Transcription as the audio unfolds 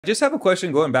Just have a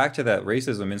question going back to that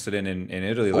racism incident in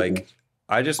Italy. Oh, Like,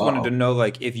 I just wanted to uh-oh. know,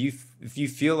 like, if you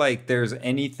feel like there's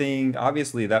anything,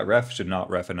 obviously that ref should not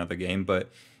ref another game, but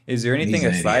is there He's anything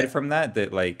an aside idiot. from that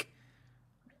that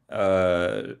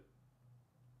uh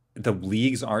the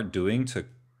leagues aren't doing to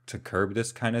curb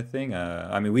this kind of thing?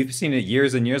 I mean, we've seen it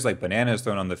years and years, like bananas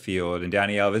thrown on the field and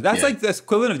Danny Alves. That's Yeah. like the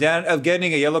equivalent of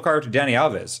getting a yellow card to Danny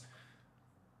Alves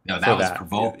No, for that was that.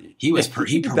 provoked. He That's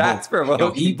provoked,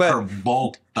 yo, he provoking, but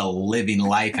provoked the living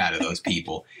life out of those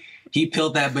people. He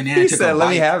peeled that banana, he took a said,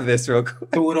 "Let me bite, have this real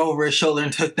quick." threw it over his shoulder,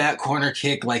 and took that corner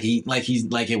kick like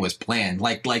it was planned.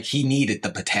 Like he needed the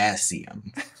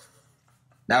potassium.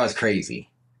 That was crazy.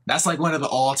 That's like one of the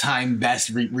all-time best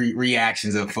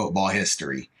reactions of football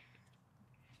history.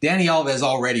 Danny Alves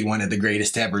already one of the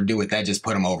greatest to ever do it. That just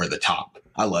put him over the top.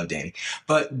 I love Danny.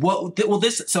 But what? Well,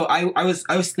 this. So I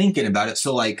was thinking about it.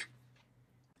 So like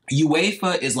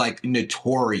UEFA is like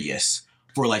notorious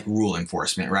for like rule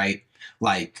enforcement, right?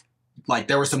 Like like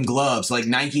there were some gloves. Like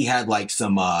Nike had like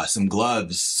some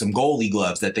gloves, some goalie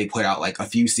gloves that they put out like a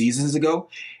few seasons ago,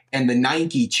 and the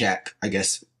Nike check, I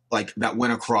guess, like that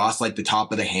went across like the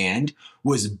top of the hand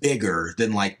was bigger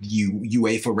than like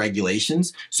UEFA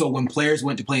regulations. So when players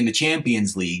went to play in the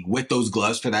Champions League with those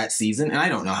gloves for that season, and I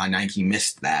don't know how Nike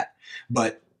missed that,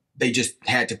 but they just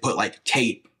had to put like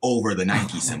tape over the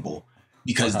Nike symbol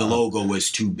because the Wow. logo was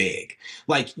too big.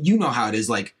 Like, you know how it is.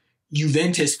 Like,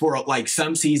 Juventus, for like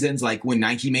some seasons, like when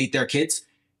Nike made their kits,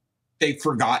 they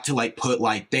forgot to like put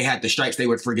like, they had the stripes, they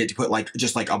would forget to put like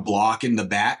just like a block in the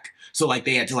back. So like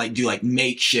they had to like do like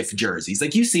makeshift jerseys.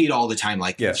 Like you see it all the time.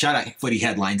 Like Yeah. shout out Footy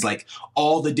Headlines, like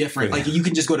all the different, Pretty. like you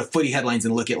can just go to Footy Headlines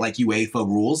and look at like UEFA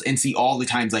rules and see all the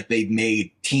times like they've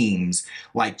made teams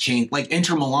like change, like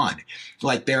Inter Milan,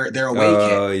 like their away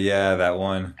kit. Oh yeah, that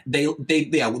one. They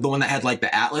yeah, the one that had like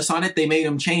the Atlas on it, they made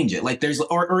them change it. Like there's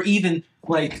or even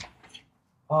like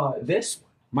this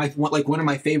like one of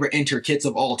my favorite Inter kits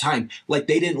of all time. Like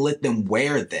they didn't let them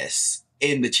wear this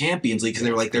in the Champions League because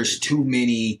they were That's like, there's crazy. too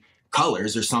many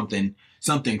colors or something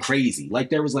crazy. Like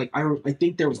there was like I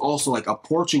think there was also like a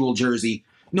Portugal jersey.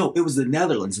 No, it was the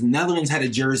Netherlands. The Netherlands had a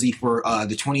jersey for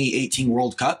the 2018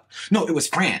 World Cup. No, it was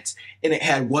France, and it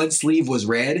had one sleeve was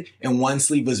red and one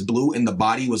sleeve was blue, and the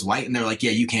body was white. And they're like,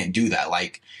 yeah, you can't do that.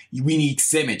 Like we need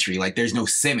symmetry. Like there's no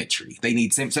symmetry. They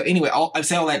need So anyway, I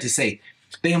say all that to say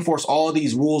they enforce all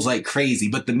these rules like crazy,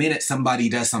 but the minute somebody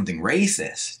does something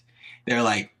racist, they're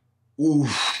like, ooh,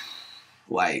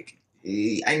 like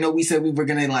I know we said we were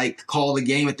gonna like call the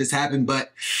game if this happened,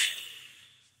 but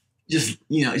just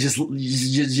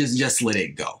just let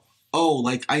it go. Oh,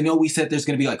 like I know we said there's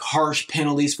gonna be like harsh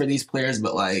penalties for these players,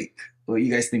 but like what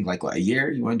you guys think, like what, a year?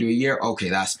 You want to do a year? Okay,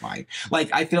 that's fine. Like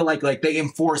I feel like they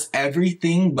enforce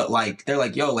everything, but like they're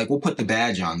like, yo, like we'll put the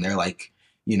badge on. They're like,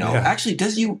 Yeah. actually,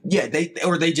 does you? Yeah,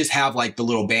 they just have like the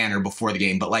little banner before the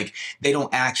game, but like they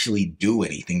don't actually do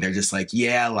anything. They're just like,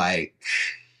 yeah, like,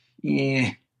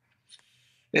 yeah,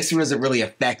 this doesn't really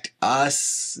affect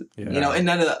us, Yeah. and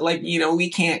none of that, like, we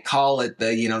can't call it the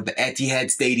Etihad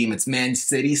Stadium. It's Man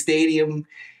City Stadium.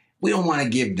 We don't want to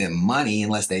give them money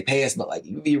unless they pay us, but like,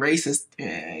 you be racist,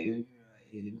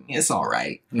 it's all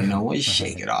right. We'll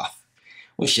shake it off.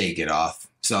 We'll shake it off.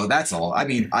 So that's all. I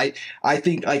mean, I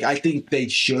think they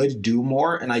should do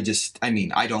more, and I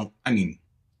mean,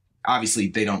 obviously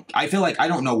they don't. I feel like I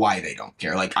don't know why they don't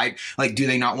care. Do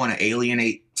they not want to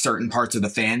alienate certain parts of the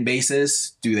fan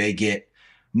bases? Do they get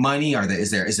money? Is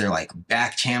there like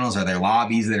back channels? Are there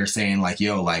lobbies that are saying like,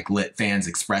 yo, like let fans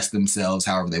express themselves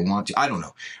however they want to? I don't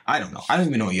know. I don't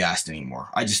even know what you asked anymore.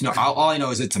 I just know all I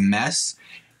know is it's a mess.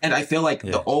 And I feel like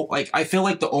Yeah.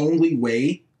 the only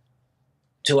way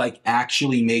to like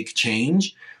actually make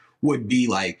change would be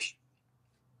like,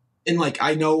 and like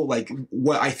I know like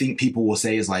what I think people will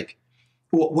say is like,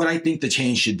 what I think the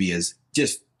change should be is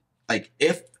just like,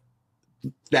 if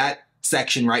that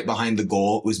section right behind the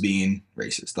goal was being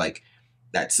racist, like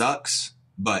that sucks,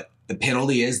 but the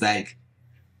penalty is like,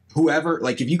 whoever,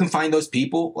 like if you can find those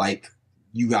people, like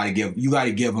you got to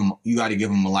give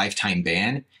them a lifetime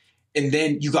ban. And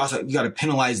then you got to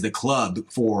penalize the club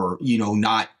for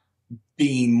not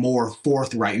being more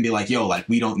forthright and be like, yo, like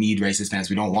we don't need racist fans.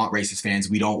 We don't want racist fans.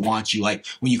 We don't want you, like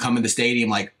when you come in the stadium,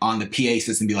 like on the PA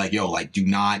system, be like, yo, like do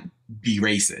not be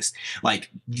racist. Like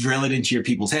drill it into your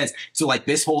people's heads. So like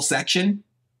this whole section,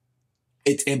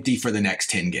 it's empty for the next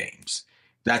 10 games.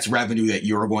 That's revenue that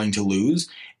you're going to lose.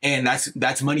 and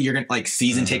that's money you're gonna like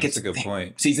season tickets. That's a good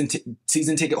point.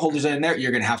 Season ticket holders are in there.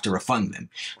 You're gonna have to refund them.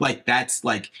 Like that's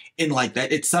like in like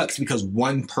that. It sucks because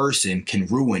one person can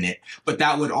ruin it, but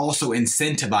that would also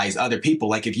incentivize other people.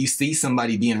 Like if you see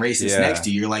somebody being racist next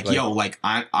to you, you're like, yo, like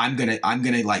I'm gonna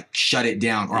like shut it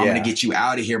down, or I'm gonna get you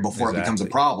out of here before it becomes a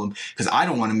problem because I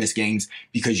don't want to miss games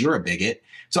because you're a bigot.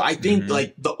 So I think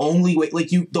like the only way, like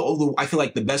I feel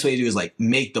like the best way to do is like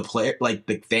make the player, like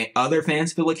the other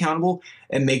fans feel accountable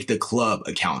and make the club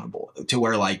accountable to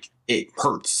where like it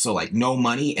hurts. So like no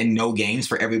money and no games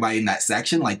for everybody in that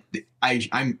section. Like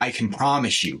I can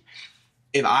promise you,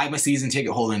 if I'm a season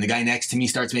ticket holder and the guy next to me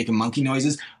starts making monkey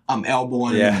noises, I'm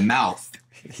elbowing him in the mouth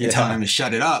and telling him to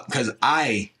shut it up because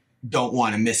I don't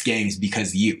want to miss games because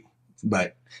of you.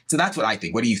 But so that's what I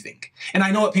think. What do you think? And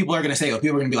I know what people are going to say.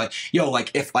 People are going to be like, yo,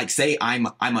 like if like say I'm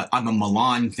a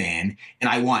Milan fan and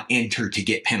I want Inter to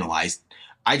get penalized,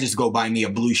 I just go buy me a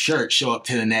blue shirt, show up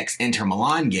to the next Inter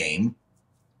Milan game,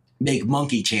 make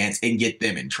monkey chants and get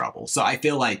them in trouble. So I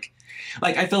feel like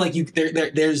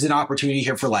there's an opportunity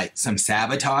here for like some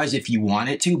sabotage if you want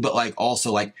it to, but like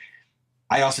also like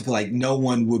I also feel like no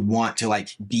one would want to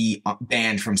like be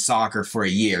banned from soccer for a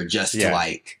year just to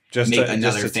like make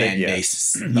another fan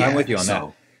base. Yeah, I'm with you on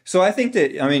that. So I think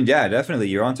that, I mean, yeah, definitely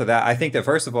you're onto that. I think that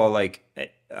first of all, like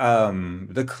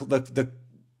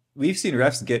we've seen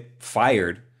refs get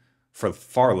fired for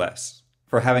far less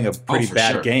for having a pretty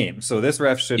bad game. So this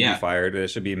ref should be fired. It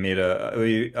should be made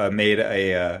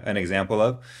an example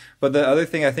of. But the other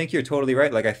thing, I think you're totally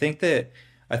right. Like I think that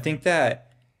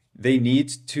they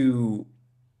need to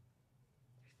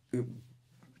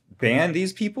ban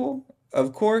these people,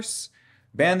 of course.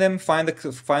 Ban them, find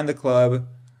the club.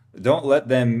 Don't let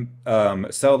them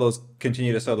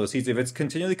continue to sell those seats. If it's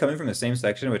continually coming from the same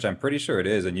section, which I'm pretty sure it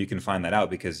is, and you can find that out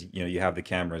because you have the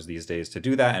cameras these days to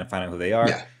do that and find out who they are.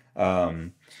 Yeah.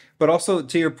 But also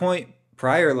to your point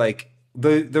prior, like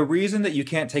the reason that you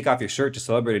can't take off your shirt to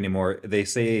celebrate anymore, they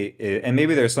say, and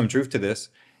maybe there's some truth to this,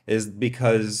 is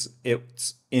because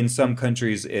it's in some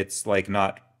countries it's like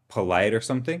not polite or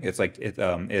something. It's like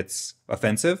it's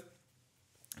offensive.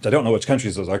 I don't know which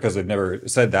countries those are because they've never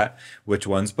said that, which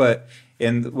ones. But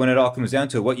when it all comes down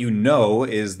to it, what you know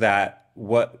is that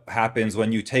what happens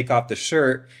when you take off the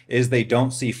shirt is they don't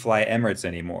see Fly Emirates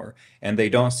anymore, and they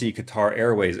don't see Qatar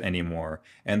Airways anymore,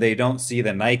 and they don't see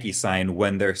the Nike sign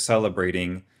when they're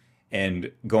celebrating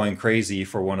and going crazy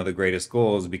for one of the greatest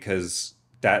goals because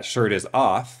that shirt is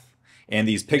off, and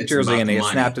these pictures are going to get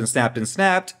snapped and snapped and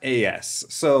snapped. Yes.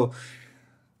 So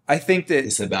I think that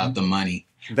it's about the money.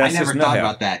 I never thought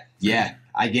about that. Yeah,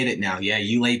 I get it now. Yeah,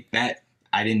 you laid that.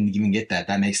 I didn't even get that.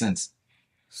 That makes sense.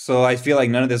 So I feel like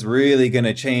none of this really going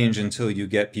to change until you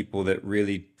get people that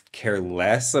really care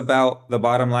less about the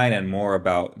bottom line and more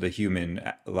about the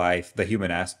human life, the human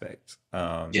aspect.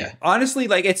 Yeah. Honestly,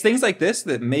 like it's things like this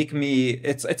that make me,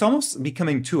 it's almost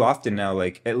becoming too often now.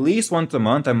 Like at least once a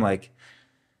month, I'm like,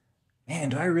 man,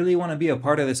 do I really want to be a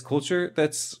part of this culture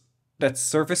that's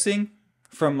surfacing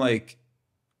from like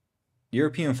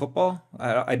European football?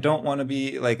 I don't want to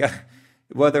be like,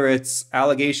 whether it's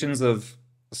allegations of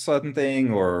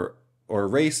something or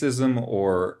racism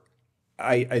or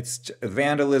it's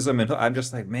vandalism, and I'm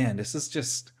just like, man, this is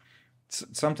just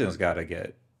something's got to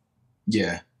get.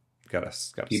 Yeah, gotta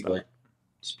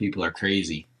people are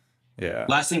crazy. Yeah.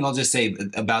 Last thing I'll just say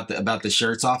about the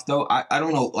shirts off though. I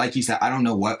don't know, like you said, I don't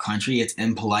know what country it's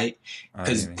impolite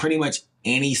because pretty much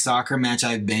any soccer match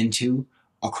I've been to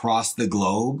across the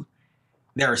globe,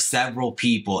 there are several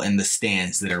people in the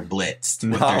stands that are blitzed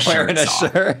with their shirts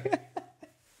off. Shirt.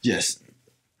 Just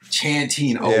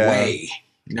chanting away.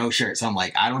 No shirt. So I'm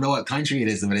like, I don't know what country it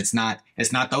is, but it's not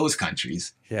those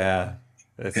countries. Yeah.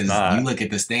 Because you look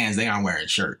at the stands, they aren't wearing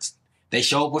shirts. They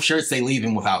show up with shirts, they leave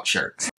them without shirts.